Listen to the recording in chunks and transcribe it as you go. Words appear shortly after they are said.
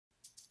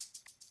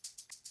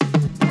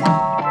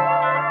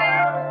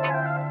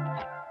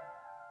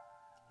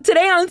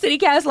Today on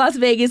CityCast Las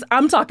Vegas,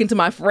 I'm talking to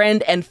my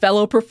friend and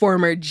fellow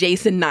performer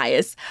Jason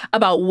Nias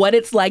about what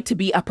it's like to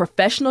be a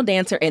professional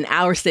dancer in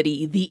our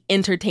city, the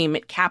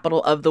entertainment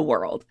capital of the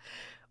world.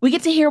 We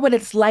get to hear what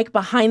it's like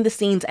behind the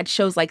scenes at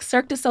shows like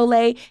Cirque du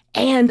Soleil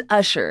and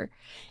Usher.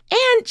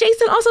 And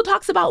Jason also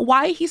talks about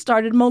why he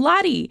started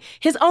Molati,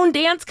 his own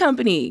dance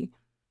company.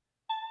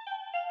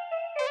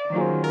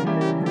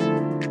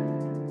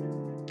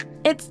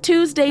 It's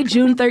Tuesday,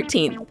 June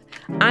 13th.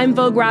 I'm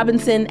Vogue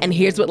Robinson, and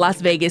here's what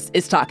Las Vegas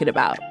is talking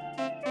about.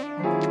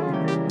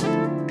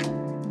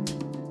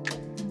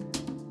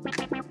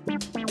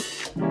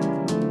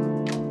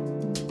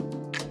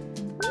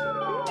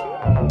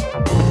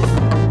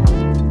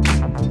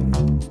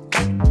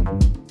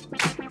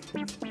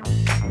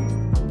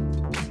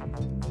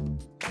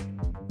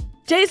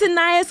 Jason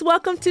Nias,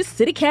 welcome to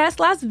CityCast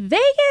Las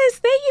Vegas.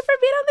 Thank you for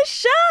being on the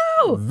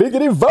show.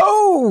 Viggity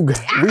Vogue,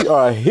 we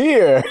are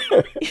here.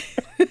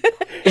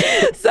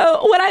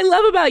 So what I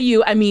love about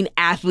you,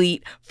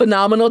 athlete,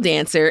 phenomenal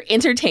dancer,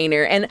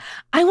 entertainer, and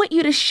I want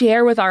you to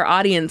share with our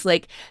audience,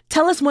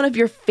 tell us one of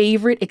your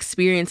favorite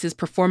experiences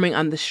performing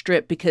on the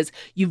Strip, because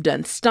you've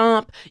done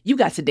Stomp, you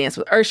got to dance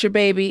with Usher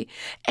Baby,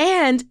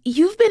 and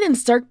you've been in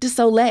Cirque du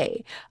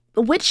Soleil.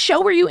 Which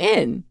show were you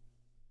in?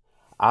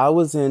 I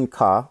was in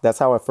Ka. That's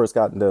how I first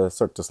got into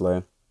Cirque du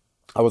Soleil.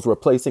 I was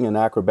replacing an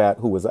acrobat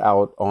who was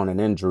out on an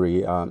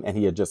injury, and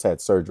he had just had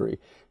surgery.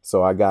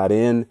 So I got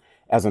in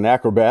as an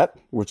acrobat,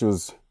 which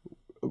was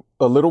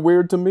a little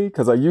weird to me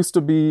because I used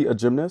to be a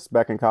gymnast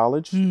back in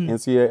college,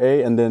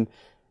 NCAA, and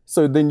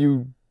then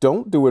you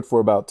don't do it for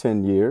about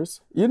 10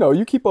 years. You know,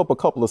 you keep up a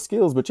couple of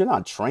skills, but you're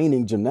not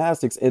training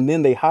gymnastics, and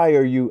then they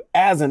hire you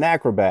as an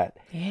acrobat.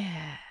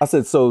 Yeah. I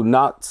said, so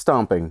not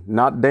stomping,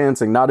 not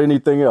dancing, not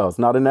anything else,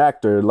 not an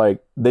actor.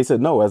 They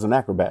said, no, as an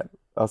acrobat.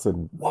 I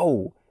said,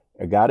 whoa,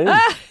 I got in.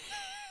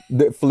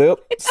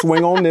 Flip,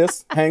 swing on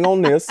this, hang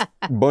on this,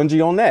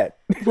 bungee on that.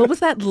 What was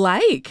that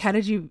like? How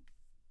did you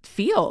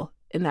feel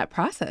in that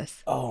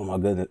process? Oh my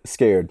goodness,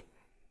 scared.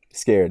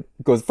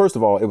 Because first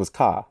of all, it was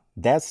Ka.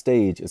 That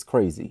stage is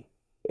crazy.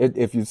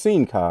 If you've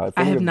seen Ka.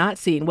 I have not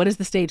seen. What does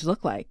the stage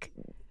look like?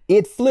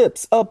 It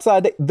flips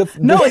upside down.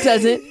 No, it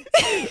doesn't.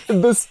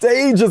 The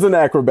stage is an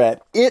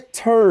acrobat. It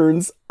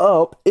turns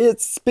up. It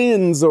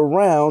spins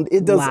around.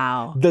 It does.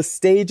 Wow. The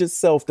stage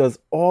itself does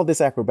all this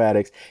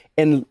acrobatics.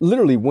 And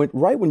literally,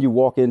 right when you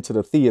walk into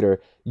the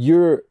theater,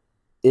 you're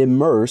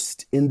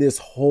immersed in this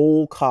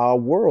whole Ka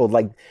world.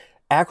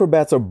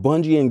 Acrobats are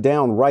bungeeing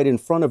down right in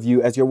front of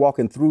you as you're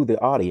walking through the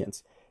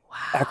audience.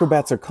 Wow.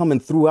 Acrobats are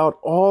coming throughout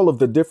all of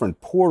the different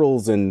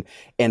portals and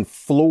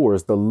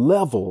floors, the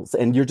levels,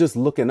 and you're just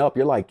looking up.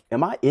 You're like,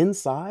 am I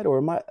inside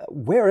or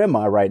where am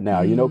I right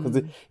now? You know,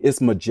 because it's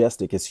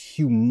majestic, it's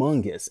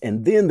humongous.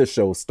 And then the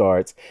show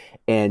starts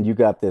and you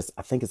got this,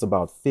 I think it's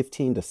about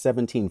 15 to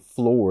 17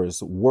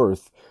 floors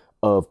worth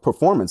of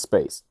performance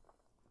space,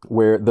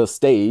 where the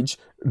stage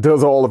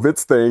does all of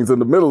its things in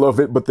the middle of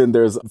it, but then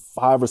there's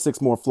 5 or 6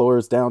 more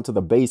floors down to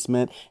the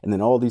basement, and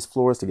then all these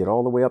floors to get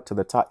all the way up to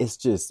the top. It's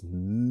just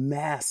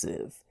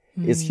massive.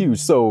 It's huge.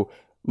 So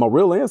my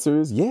real answer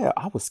is, yeah,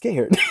 I was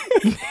scared.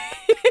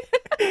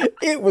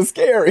 It was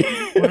scary.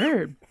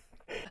 Word.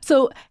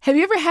 So have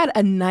you ever had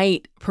a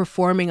night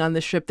performing on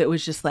the Strip that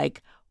was just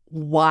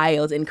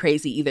wild and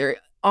crazy, either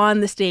on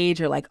the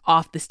stage or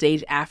off the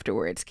stage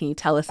afterwards? Can you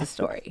tell us a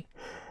story?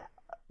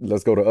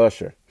 Let's go to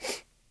Usher.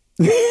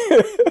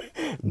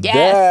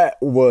 Yes. That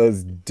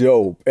was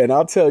dope. And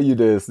I'll tell you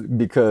this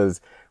because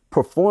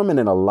performing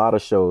in a lot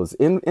of shows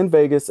in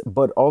Vegas,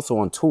 but also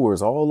on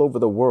tours all over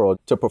the world,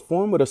 to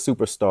perform with a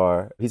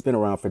superstar, he's been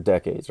around for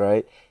decades,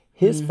 right?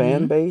 His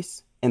fan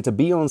base, and to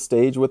be on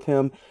stage with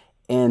him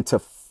and to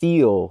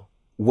feel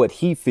what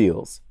he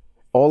feels.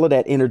 All of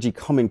that energy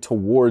coming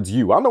towards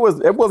you. I know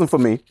it wasn't for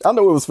me. I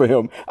know it was for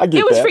him. I get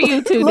that. It was for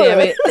you too, damn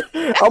it.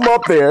 I'm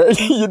up there,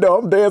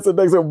 I'm dancing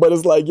next to him, but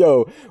it's like,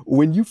 yo,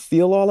 when you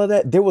feel all of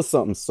that, there was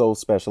something so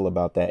special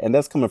about that. And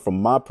that's coming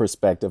from my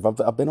perspective.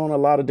 I've been on a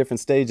lot of different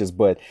stages,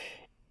 but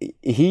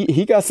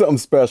he got something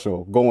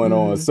special going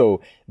on. So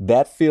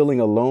that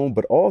feeling alone,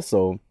 but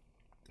also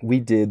we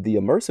did the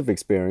immersive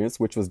experience,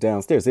 which was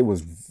downstairs. It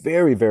was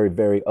very, very,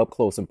 very up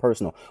close and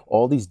personal.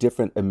 All these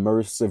different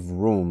immersive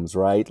rooms,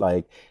 right?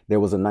 There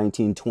was a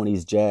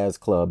 1920s jazz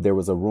club. There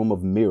was a room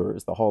of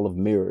mirrors, the Hall of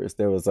Mirrors.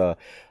 There was a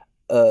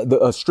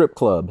strip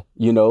club,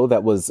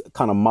 that was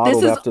kind of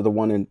modeled after the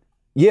one in.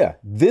 Yeah,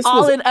 this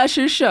all was in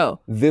Usher's show.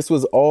 This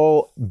was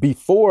all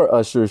before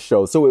Usher's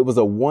show. So it was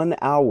a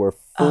 1-hour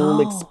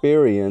full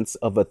experience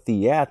of a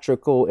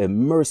theatrical,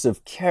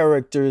 immersive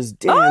characters,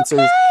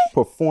 dancers,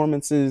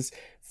 performances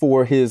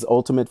for his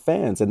ultimate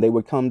fans. And they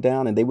would come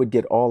down and they would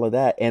get all of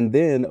that. And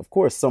then, of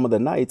course, some of the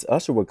nights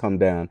Usher would come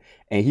down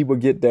and he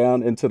would get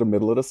down into the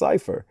middle of the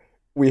cypher.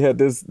 We had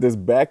this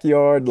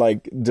backyard,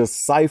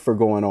 just cypher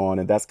going on.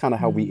 And that's kind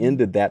of how we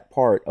ended that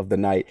part of the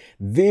night.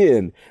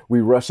 Then we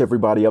rush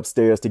everybody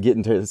upstairs to get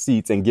into the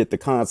seats and get the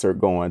concert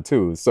going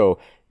too. So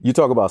you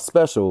talk about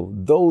special,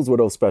 those were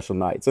those special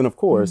nights. And of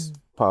course,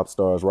 pop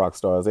stars, rock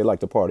stars, they like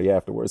to party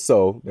afterwards.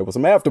 So there was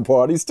some after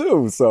parties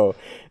too. So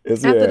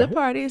it's, After yeah, the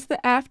party is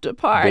the after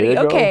there you party.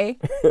 go. Okay.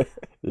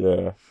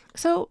 Yeah.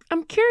 So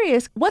I'm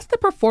curious, what's the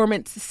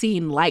performance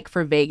scene like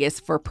for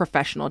Vegas for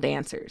professional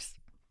dancers?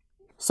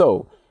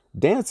 So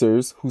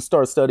dancers who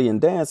start studying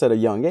dance at a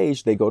young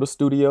age, they go to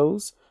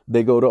studios,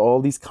 they go to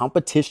all these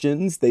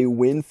competitions, they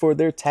win for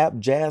their tap,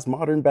 jazz,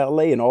 modern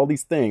ballet, and all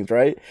these things,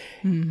 right?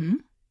 Mm-hmm.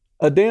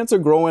 A dancer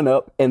growing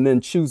up and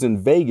then choosing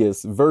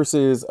Vegas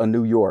versus a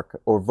New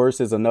York or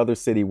versus another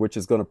city, which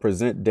is going to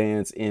present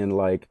dance in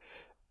like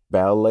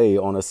ballet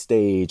on a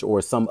stage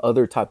or some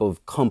other type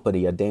of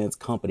company, a dance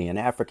company, an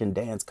African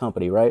dance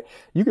company, right?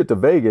 You get to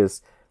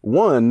Vegas,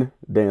 one,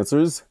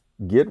 dancers,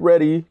 get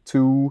ready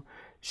to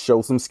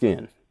show some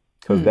skin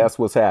because that's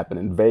what's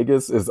happening.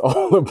 Vegas is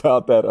all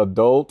about that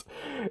adult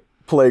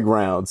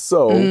playground.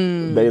 So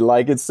they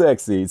like it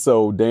sexy.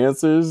 So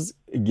dancers,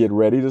 get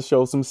ready to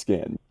show some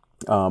skin.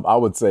 I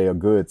would say a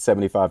good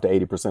 75 to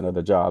 80% of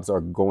the jobs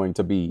are going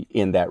to be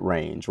in that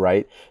range,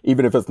 right?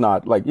 Even if it's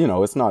not like,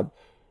 it's not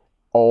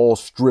all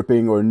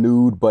stripping or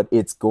nude, but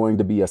it's going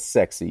to be a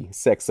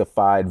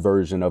sexified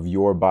version of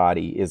your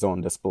body is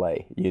on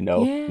display,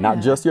 not Yeah.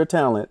 just your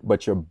talent,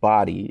 but your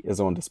body is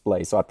on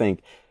display. So I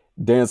think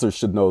dancers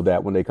should know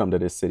that when they come to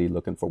this city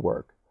looking for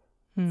work,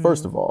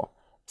 first of all.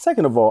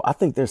 Second of all, I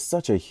think there's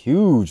such a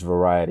huge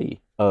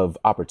variety of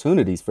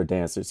opportunities for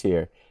dancers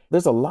here.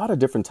 There's a lot of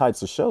different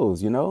types of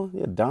shows,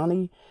 Yeah,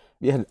 Donnie,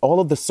 you had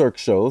all of the Cirque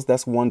shows.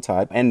 That's one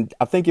type. And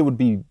I think it would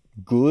be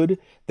good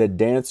that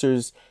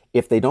dancers,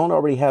 if they don't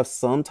already have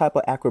some type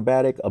of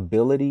acrobatic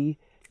ability,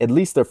 at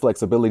least their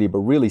flexibility, but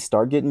really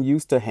start getting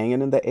used to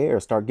hanging in the air,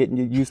 start getting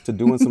used to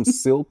doing some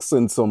silks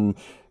and some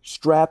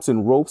straps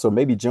and ropes, or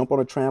maybe jump on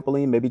a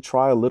trampoline, maybe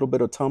try a little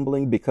bit of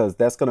tumbling, because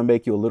that's going to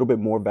make you a little bit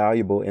more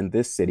valuable in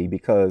this city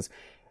because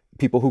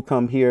people who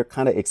come here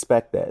kind of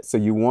expect that. So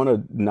you want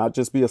to not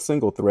just be a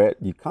single threat,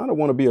 you kind of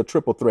want to be a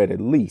triple threat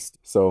at least.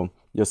 So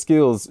your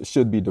skills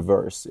should be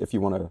diverse if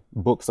you want to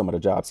book some of the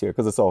jobs here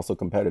because it's also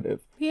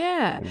competitive.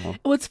 Yeah.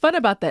 What's fun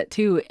about that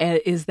too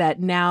is that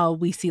now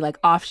we see like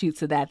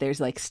offshoots of that. There's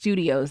like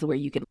studios where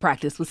you can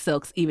practice with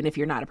silks even if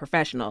you're not a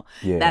professional.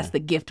 Yeah. That's the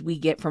gift we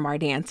get from our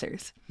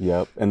dancers.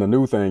 Yep. And the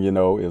new thing,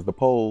 is the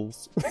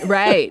poles.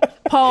 Right.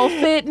 Pole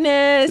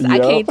fitness. I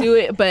Yep. can't do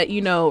it, but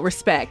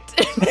respect.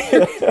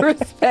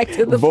 Respect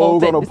to the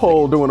pole Vogue on a fitness.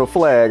 pole doing a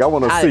flag. I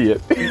want to see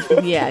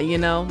it. Yeah,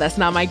 that's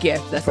not my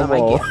gift. That's Come not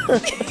my on.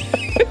 gift.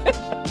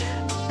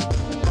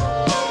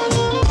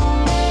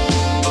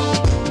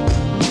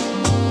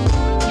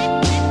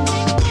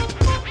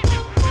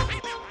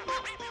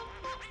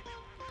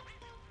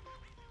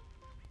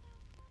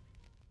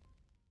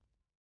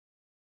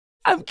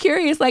 I'm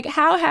curious, like,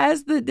 how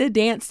has the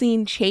dance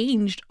scene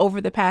changed over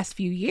the past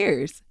few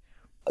years?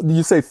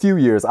 You say few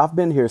years. I've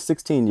been here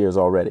 16 years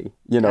already,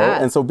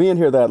 God. And so being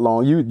here that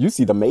long, you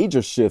see the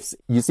major shifts.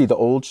 You see the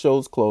old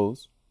shows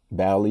close,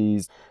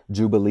 Bally's,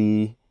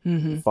 Jubilee,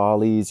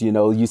 Follies,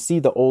 you see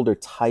the older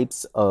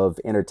types of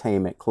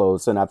entertainment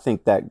close. And I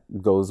think that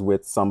goes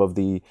with some of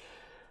the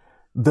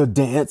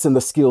dance and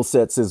the skill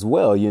sets as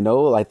well.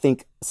 I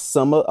think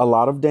a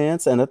lot of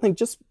dance, and I think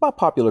just by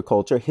popular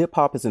culture, hip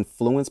hop has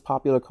influenced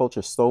popular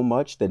culture so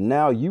much that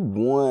now you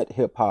want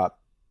hip hop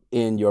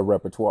in your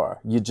repertoire.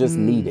 You just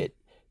need it.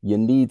 You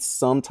need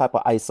some type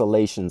of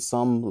isolation,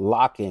 some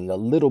locking, a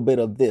little bit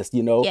of this,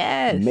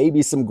 Yes.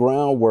 maybe some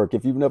groundwork.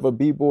 If you've never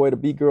B-boyed or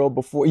B-girl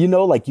before,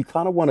 like you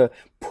kind of want to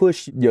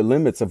push your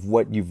limits of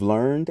what you've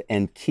learned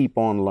and keep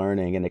on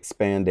learning and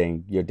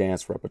expanding your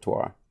dance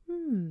repertoire.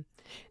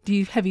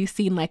 Have you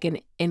seen like an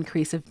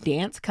increase of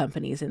dance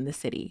companies in the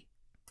city?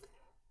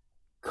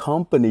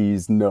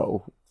 Companies,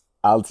 no.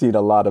 I've seen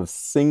a lot of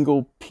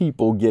single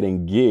people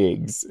getting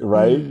gigs,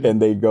 right?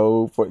 And they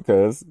go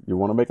because you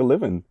want to make a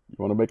living. You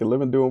want to make a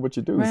living doing what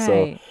you do. Right.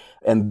 So,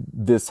 and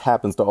this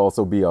happens to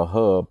also be a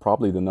hub,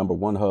 probably the number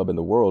one hub in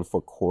the world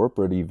for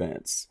corporate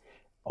events.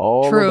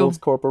 All True. of those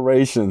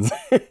corporations,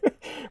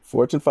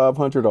 Fortune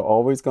 500 are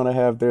always going to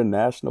have their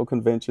national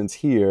conventions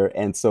here.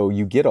 And so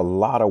you get a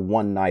lot of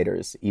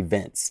one-nighters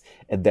events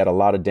that a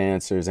lot of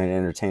dancers and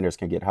entertainers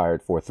can get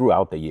hired for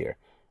throughout the year.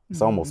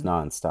 It's almost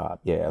nonstop.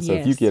 Yeah. So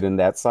if you Yes. get in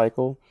that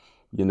cycle,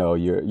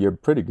 you're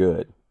pretty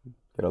good.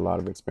 Get a lot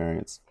of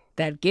experience.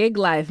 That gig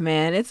life,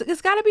 man, it's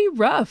got to be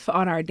rough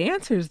on our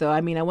dancers, though. I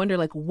mean, I wonder,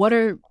 like, what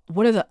are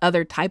the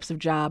other types of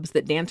jobs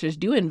that dancers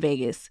do in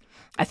Vegas?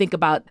 I think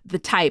about the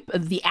type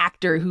of the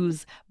actor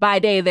who's by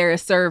day they're a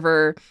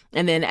server,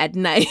 and then at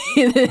night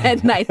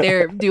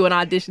they're doing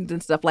auditions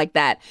and stuff like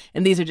that.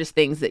 And these are just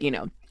things that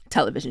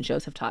television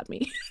shows have taught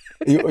me.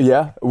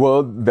 Yeah,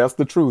 well, that's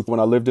the truth. When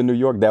I lived in New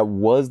York, that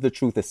was the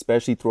truth,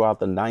 especially throughout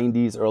the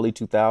 90s, early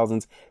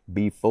 2000s,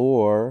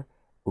 before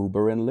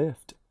Uber and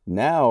Lyft.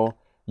 Now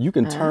you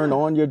can turn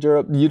on your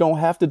job. You don't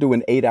have to do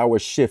an 8-hour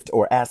shift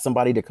or ask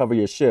somebody to cover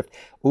your shift.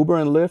 Uber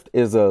and Lyft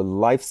is a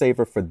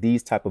lifesaver for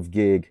these type of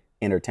gig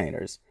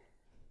entertainers.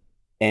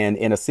 And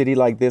in a city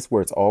like this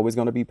where it's always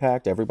going to be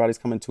packed, everybody's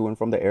coming to and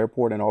from the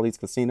airport and all these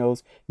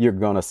casinos, you're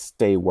going to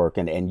stay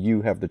working and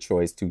you have the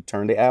choice to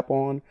turn the app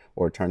on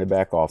or turn it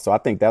back off. So I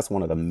think that's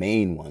one of the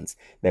main ones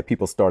that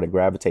people started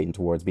gravitating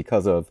towards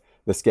because of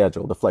the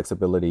schedule, the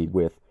flexibility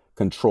with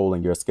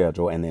controlling your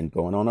schedule and then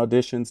going on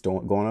auditions,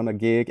 going on a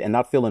gig and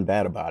not feeling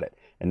bad about it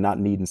and not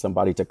needing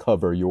somebody to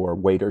cover your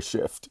waiter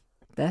shift.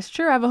 That's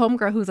true. I have a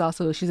homegirl who's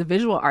also, she's a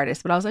visual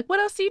artist, but I was like, what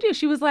else do you do?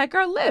 She was like,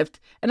 girl, Lyft.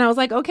 And I was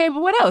like, okay,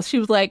 but what else? She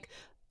was like,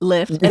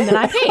 Lyft. And then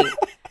I paid.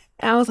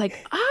 And I was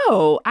like,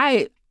 oh,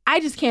 I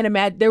just can't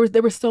imagine.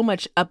 There was so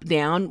much up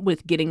down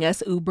with getting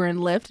us Uber and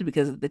Lyft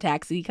because of the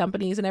taxi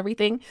companies and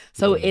everything.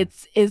 So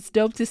it's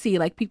dope to see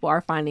like people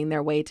are finding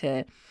their way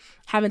to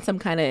having some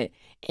kind of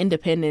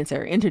independence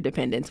or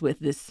interdependence with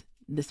this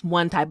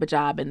one type of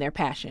job and their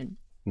passion.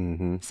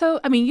 Mm-hmm. So,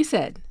 I mean, you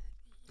said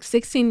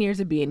 16 years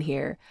of being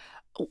here.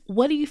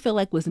 What do you feel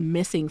like was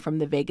missing from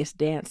the Vegas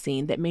dance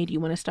scene that made you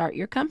want to start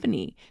your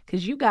company?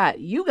 Because you got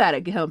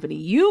a company,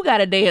 you got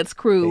a dance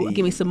crew. Hey.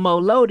 Give me some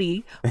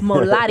Moloti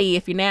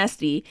if you're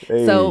nasty.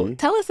 Hey. So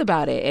tell us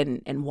about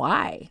it and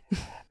why.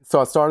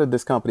 So I started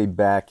this company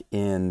back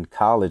in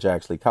college,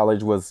 actually.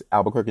 College was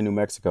Albuquerque, New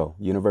Mexico,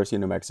 University of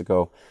New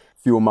Mexico.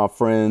 A few of my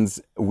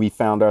friends, we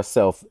found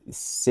ourselves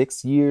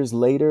 6 years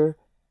later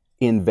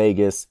in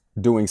Vegas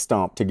doing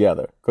Stomp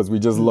together because we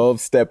just love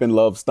stepping,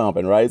 love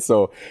stomping, right?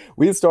 So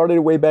we had started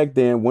way back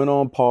then, went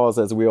on pause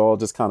as we all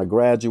just kind of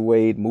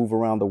graduate, move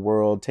around the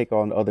world, take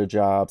on other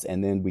jobs,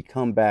 and then we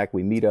come back,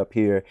 we meet up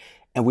here,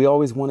 and we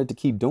always wanted to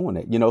keep doing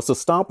it, you know? So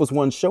Stomp was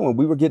one show and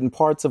we were getting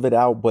parts of it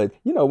out, but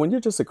you know, when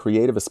you're just a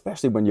creative,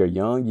 especially when you're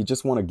young, you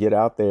just want to get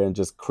out there and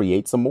just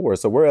create some more.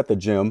 So we're at the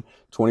gym,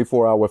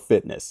 24-hour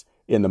fitness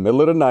in the middle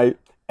of the night,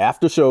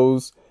 after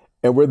shows,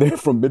 and we're there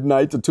from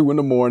midnight to 2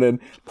 a.m,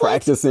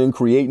 practicing,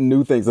 creating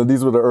new things. And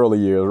these were the early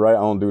years, right? I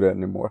don't do that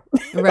anymore.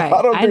 Right.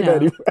 I don't do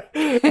that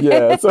anymore.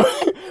 Yeah. So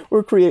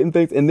we're creating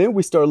things. And then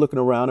we start looking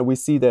around and we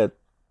see that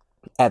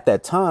at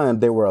that time,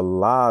 there were a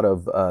lot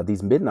of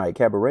these midnight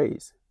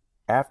cabarets.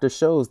 After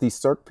shows, these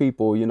Cirque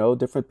people, you know,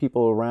 different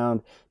people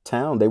around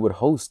town, they would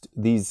host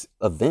these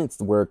events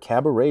where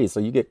cabarets. So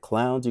you get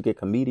clowns, you get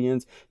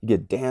comedians, you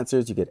get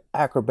dancers, you get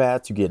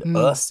acrobats, you get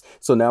us.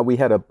 So now we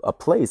had a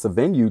place, a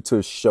venue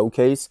to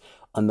showcase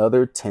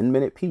another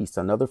 10-minute piece,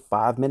 another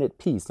 5-minute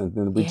piece. And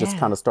then we just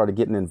kind of started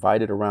getting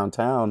invited around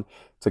town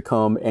to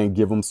come and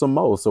give them some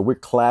more. So we're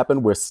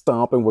clapping, we're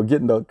stomping, we're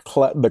getting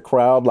the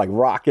crowd like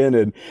rocking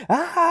and,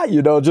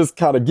 you know, just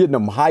kind of getting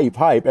them hype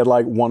at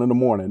like 1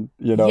 a.m,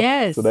 you know?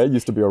 Yes. So that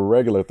used to be a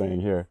regular thing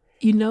here.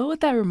 You know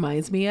what that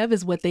reminds me of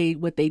is what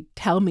they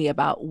tell me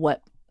about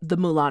what the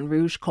Moulin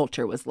Rouge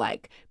culture was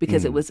like,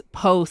 because it was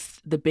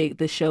post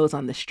the shows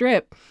on the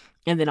Strip.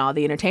 And then all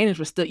the entertainers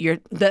were still,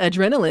 the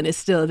adrenaline is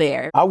still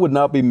there. I would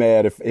not be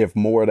mad if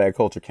more of that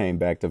culture came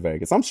back to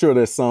Vegas. I'm sure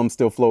there's some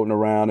still floating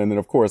around. And then,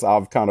 of course,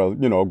 I've kind of,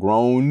 you know,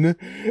 grown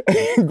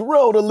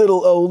a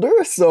little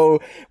older. So,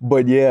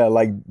 but yeah,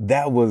 like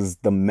that was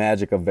the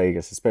magic of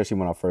Vegas, especially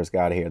when I first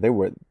got here.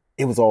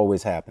 It was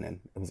always happening.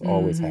 It was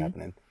always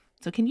happening.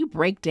 So can you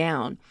break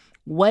down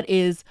what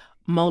is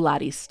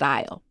Molotti's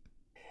style?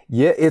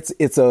 Yeah,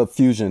 it's a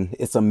fusion.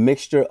 It's a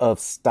mixture of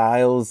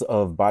styles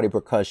of body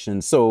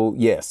percussion. So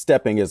yeah,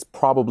 stepping is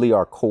probably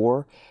our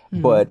core,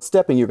 but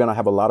stepping, you're going to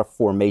have a lot of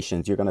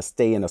formations. You're going to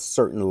stay in a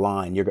certain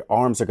line. Your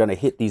arms are going to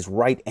hit these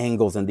right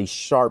angles and these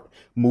sharp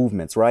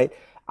movements, right?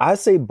 I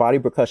say body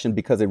percussion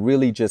because it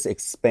really just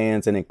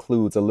expands and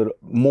includes a little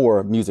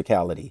more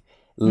musicality,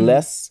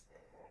 less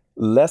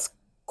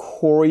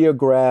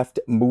choreographed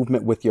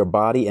movement with your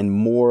body and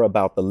more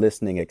about the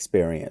listening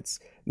experience.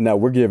 Now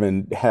we're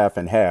giving half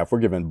and half. We're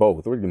giving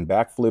both. We're giving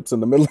backflips in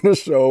the middle of the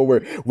show.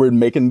 We're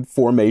making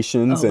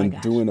formations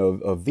and doing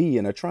a V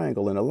and a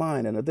triangle and a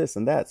line and a this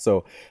and that.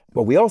 So,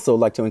 but we also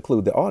like to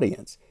include the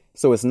audience.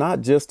 So it's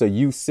not just a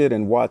you sit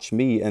and watch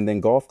me and then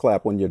golf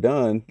clap when you're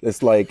done.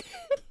 It's like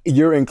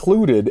you're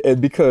included,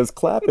 and because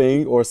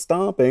clapping or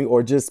stomping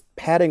or just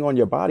patting on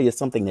your body is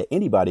something that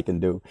anybody can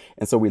do.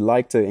 And so we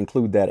like to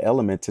include that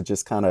element to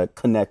just kind of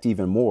connect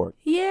even more.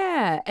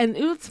 Yeah. And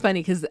it was funny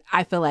because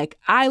I feel like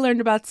I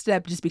learned about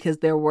step just because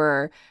there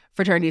were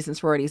fraternities and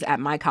sororities at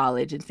my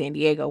college in San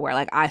Diego where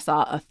like I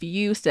saw a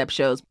few step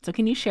shows. So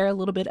can you share a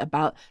little bit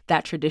about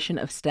that tradition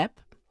of step?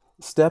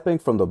 Stepping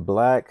from the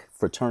Black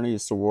fraternity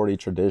sorority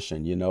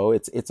tradition, you know,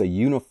 it's a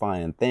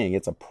unifying thing.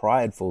 It's a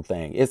prideful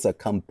thing. It's a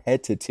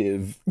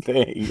competitive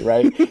thing,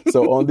 right?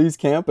 So on these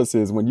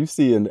campuses, when you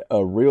see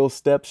a real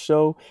step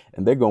show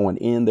and they're going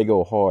in, they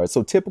go hard.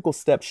 So typical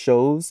step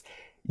shows,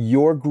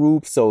 your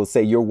group, so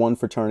say you're one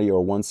fraternity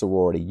or one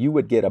sorority, you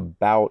would get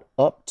about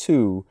up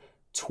to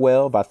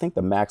 12, I think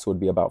the max would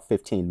be about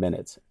 15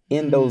 minutes.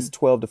 In those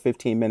 12 to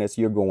 15 minutes,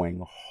 you're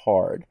going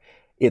hard.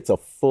 It's a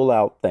full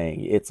out thing.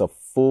 It's a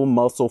full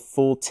muscle,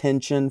 full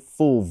tension,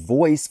 full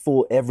voice,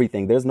 full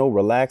everything. There's no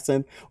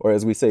relaxing, or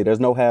as we say, there's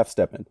no half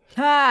stepping.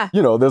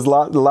 You know, there's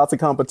lots of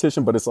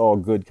competition, but it's all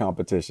good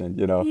competition,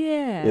 you know.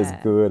 Yeah. It's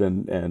good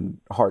and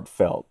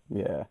heartfelt.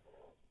 Yeah.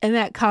 And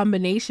that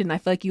combination, I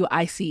feel like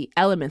I see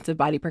elements of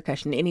body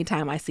percussion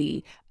anytime I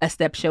see a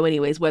step show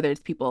anyways, whether it's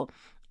people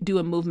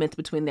doing movements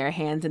between their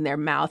hands and their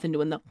mouth and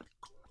doing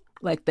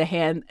the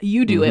hand,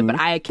 you do it, but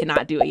I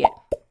cannot do it yet.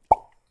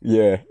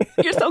 Yeah.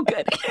 You're so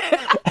good.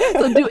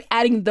 So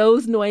adding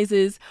those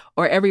noises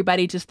or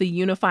everybody, just the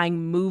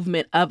unifying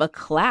movement of a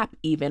clap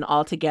even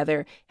all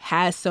together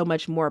has so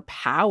much more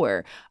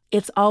power.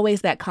 It's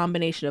always that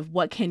combination of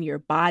what can your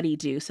body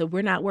do? So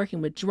we're not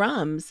working with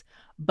drums,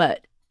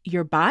 but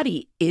your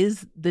body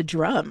is the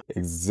drum.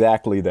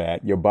 Exactly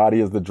that. Your body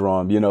is the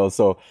drum,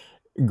 so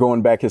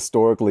going back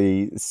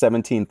historically,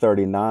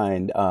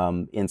 1739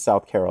 in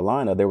South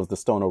Carolina, there was the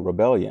Stono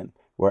Rebellion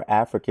where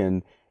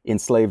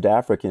enslaved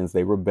Africans,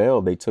 they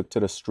rebelled. They took to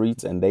the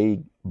streets and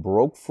they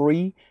broke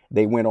free.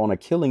 They went on a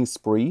killing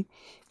spree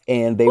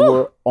and they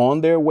were on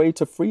their way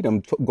to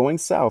freedom, going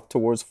south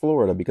towards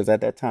Florida, because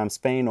at that time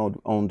Spain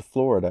owned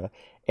Florida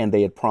and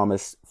they had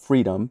promised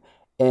freedom.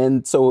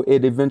 And so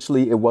it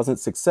wasn't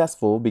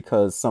successful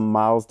because some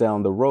miles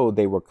down the road,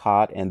 they were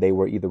caught and they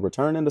were either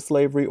returned into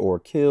slavery or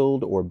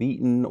killed or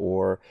beaten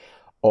or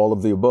all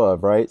of the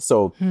above, right?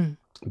 So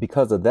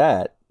because of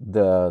that,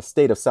 the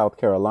state of South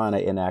Carolina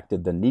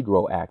enacted the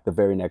Negro Act the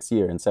very next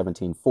year in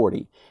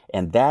 1740.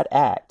 And that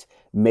act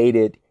made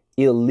it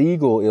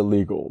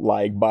illegal,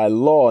 like by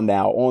law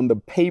now, on the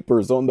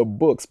papers, on the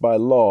books, by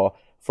law,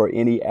 for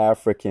any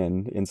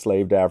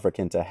enslaved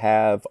African to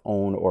have,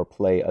 own, or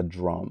play a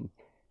drum.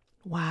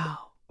 Wow.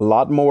 A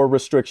lot more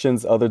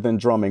restrictions other than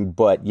drumming,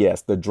 but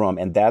yes, the drum.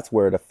 And that's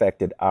where it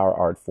affected our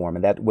art form.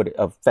 And that would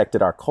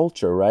affected our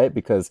culture, right?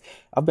 Because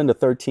I've been to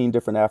 13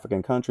 different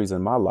African countries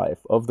in my life.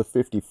 Of the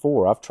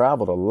 54, I've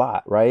traveled a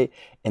lot, right?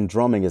 And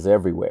drumming is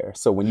everywhere.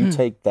 So when you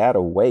take that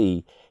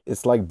away,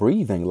 it's like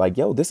breathing. Like,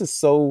 yo, this is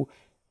so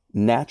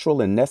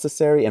natural and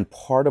necessary and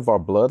part of our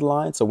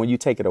bloodline. So when you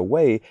take it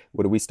away,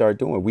 what do we start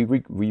doing?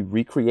 We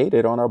recreate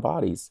it on our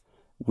bodies.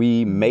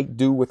 We make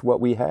do with what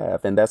we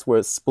have. And that's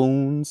where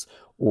spoons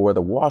or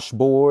the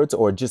washboards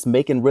or just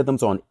making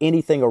rhythms on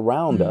anything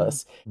around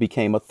us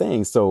became a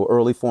thing. So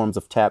early forms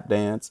of tap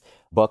dance,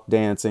 buck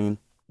dancing,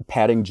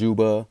 patting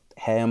juba,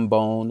 ham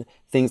bone,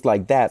 things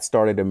like that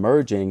started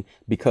emerging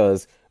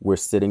because we're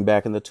sitting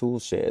back in the tool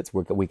sheds.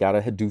 We got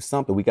to do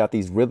something. We got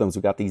these rhythms.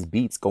 We got these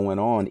beats going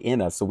on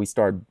in us. So we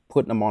start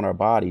putting them on our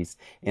bodies,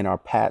 in our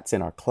pats,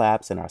 in our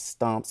claps, in our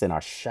stomps, in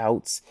our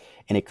shouts.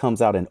 And it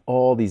comes out in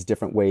all these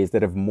different ways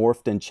that have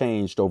morphed and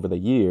changed over the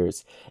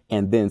years.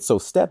 And then so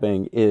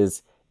stepping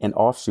is an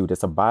offshoot.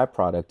 It's a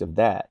byproduct of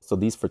that. So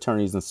these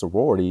fraternities and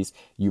sororities,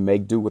 you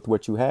make do with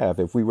what you have.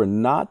 If we were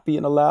not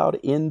being allowed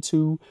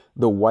into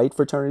the white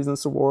fraternities and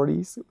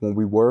sororities, when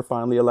we were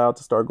finally allowed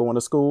to start going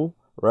to school,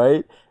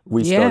 right?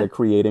 We started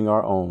creating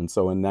our own.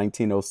 So in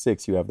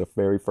 1906, you have the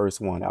very first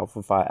one,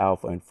 Alpha Phi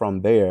Alpha. And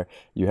from there,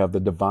 you have the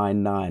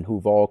Divine Nine,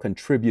 who've all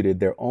contributed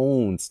their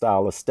own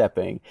style of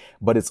stepping.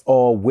 But it's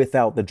all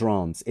without the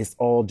drums. It's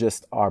all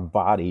just our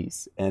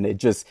bodies. And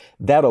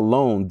that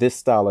alone, this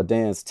style of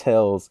dance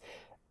tells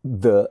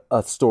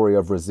a story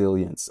of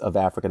resilience of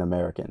African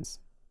Americans.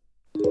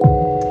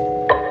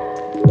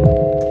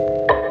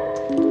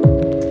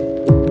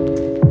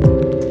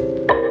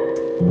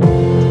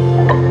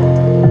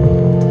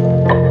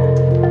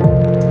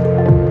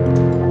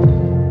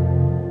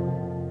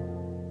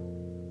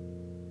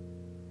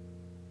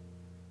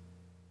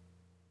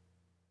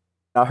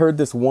 I heard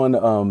this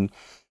one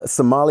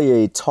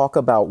sommelier talk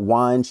about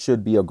wine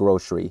should be a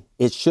grocery.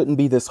 It shouldn't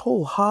be this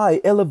whole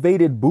high,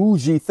 elevated,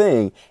 bougie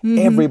thing.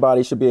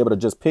 Everybody should be able to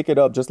just pick it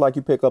up, just like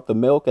you pick up the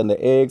milk and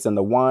the eggs and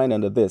the wine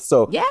and the this.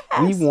 So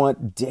we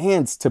want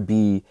dance to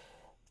be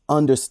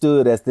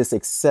understood as this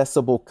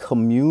accessible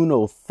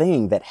communal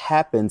thing that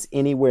happens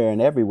anywhere and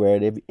everywhere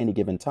at any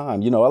given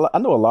time. I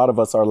know a lot of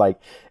us are like,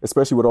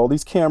 especially with all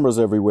these cameras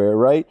everywhere,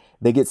 right?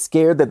 They get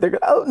scared that they're,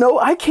 oh no,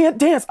 I can't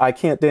dance. I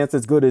can't dance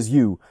as good as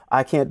you.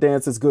 I can't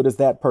dance as good as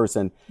that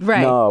person.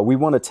 Right. No, we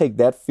want to take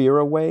that fear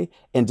away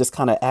and just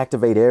kind of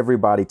activate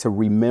everybody to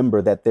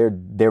remember that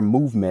their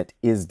movement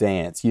is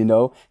dance,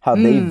 how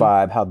they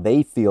vibe, how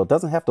they feel. It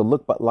doesn't have to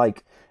look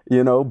like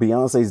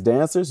Beyonce's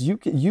dancers.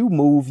 You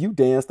move, you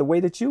dance the way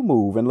that you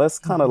move. And let's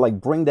kind of like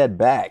bring that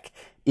back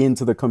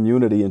into the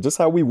community and just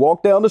how we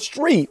walk down the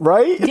street,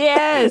 right?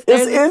 Yes.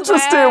 It's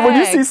interesting when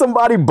you see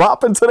somebody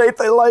bopping to their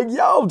thing, like,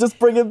 yo, just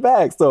bring it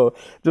back. So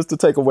just to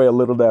take away a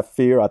little of that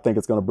fear, I think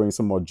it's going to bring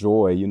some more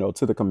joy,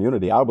 to the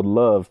community. I would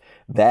love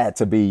that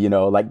to be,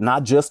 like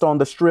not just on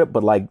the Strip,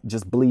 but like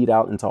just bleed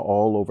out into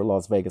all over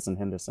Las Vegas and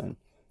Henderson.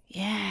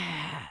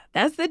 Yeah,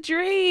 that's the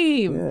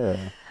dream.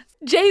 Yeah.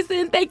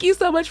 Jason, thank you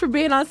so much for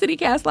being on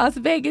CityCast Las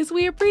Vegas.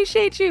 We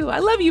appreciate you. I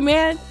love you,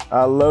 man.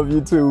 I love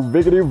you too.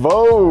 Biggity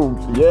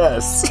Vogue.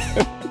 Yes.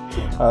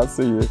 I'll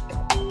see you.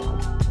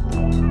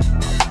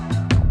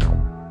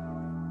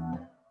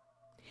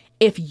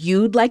 If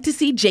you'd like to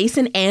see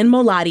Jason and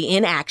Moladi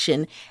in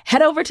action,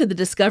 head over to the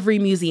Discovery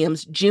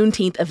Museum's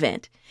Juneteenth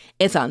event.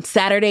 It's on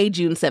Saturday,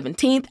 June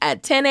 17th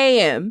at 10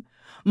 a.m.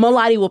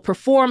 Moladi will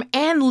perform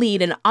and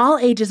lead an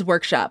all-ages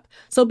workshop,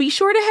 so be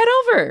sure to head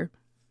over.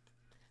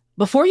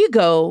 Before you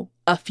go,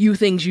 a few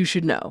things you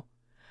should know.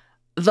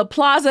 The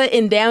Plaza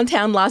in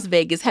downtown Las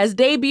Vegas has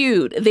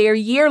debuted their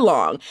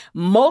year-long,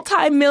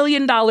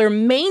 multi-million-dollar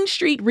Main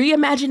Street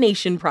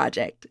reimagination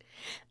project.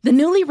 The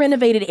newly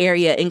renovated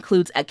area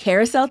includes a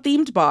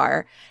carousel-themed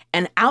bar,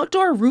 an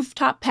outdoor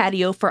rooftop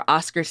patio for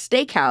Oscar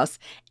Steakhouse,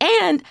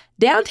 and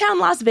downtown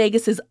Las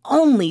Vegas's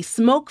only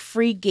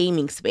smoke-free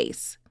gaming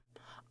space.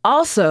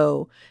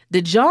 Also,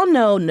 did y'all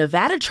know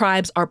Nevada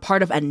tribes are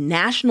part of a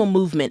national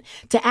movement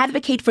to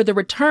advocate for the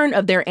return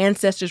of their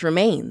ancestors'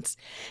 remains,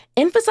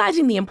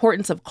 emphasizing the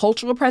importance of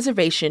cultural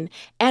preservation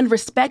and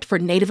respect for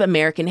Native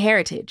American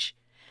heritage?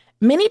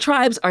 Many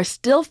tribes are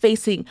still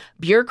facing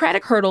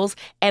bureaucratic hurdles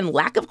and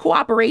lack of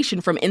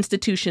cooperation from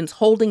institutions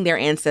holding their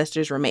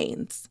ancestors'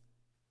 remains.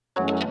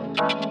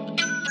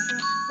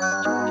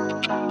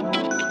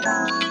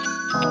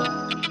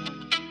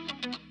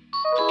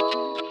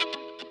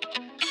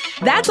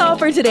 That's all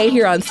for today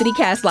here on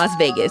CityCast Las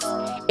Vegas.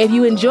 If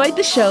you enjoyed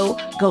the show,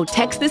 go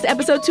text this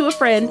episode to a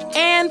friend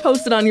and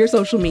post it on your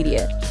social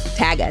media.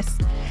 Tag us.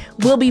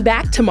 We'll be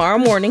back tomorrow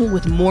morning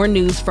with more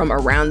news from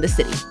around the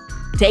city.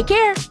 Take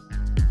care.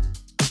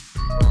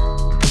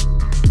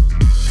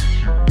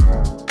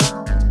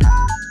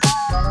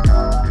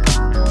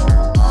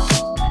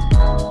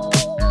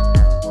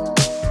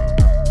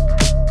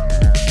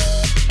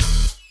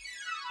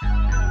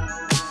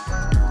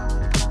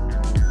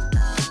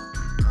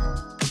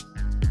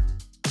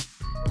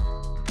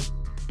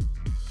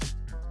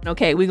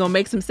 Okay, we're going to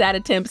make some sad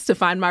attempts to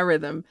find my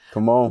rhythm.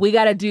 Come on. We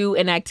got to do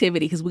an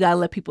activity because we got to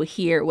let people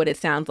hear what it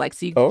sounds like.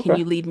 So can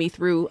you lead me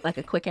through like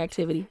a quick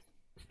activity?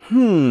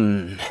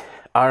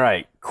 All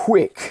right,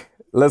 quick.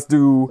 Let's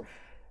do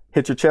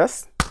hit your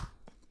chest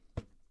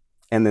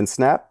and then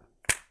snap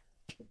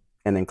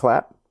and then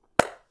clap.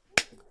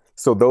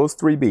 So those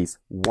 3 beats,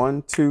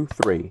 1, 2,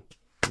 3,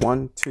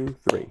 1, 2,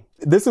 3.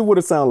 This is what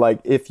it sounds like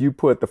if you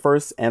put the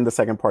first and the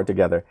second part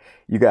together.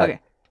 You got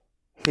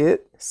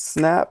hit,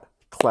 snap,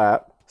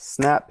 clap,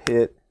 snap,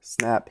 hit,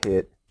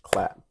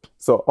 clap.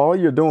 So all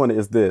you're doing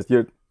is this.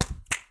 You're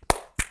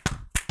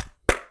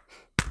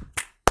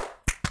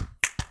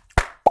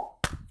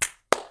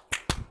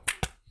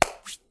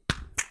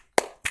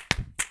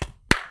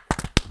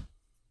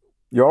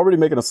already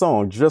making a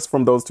song just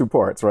from those 2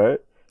 parts, right?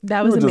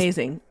 That was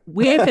amazing.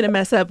 We ain't finna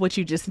mess up what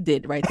you just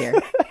did right there.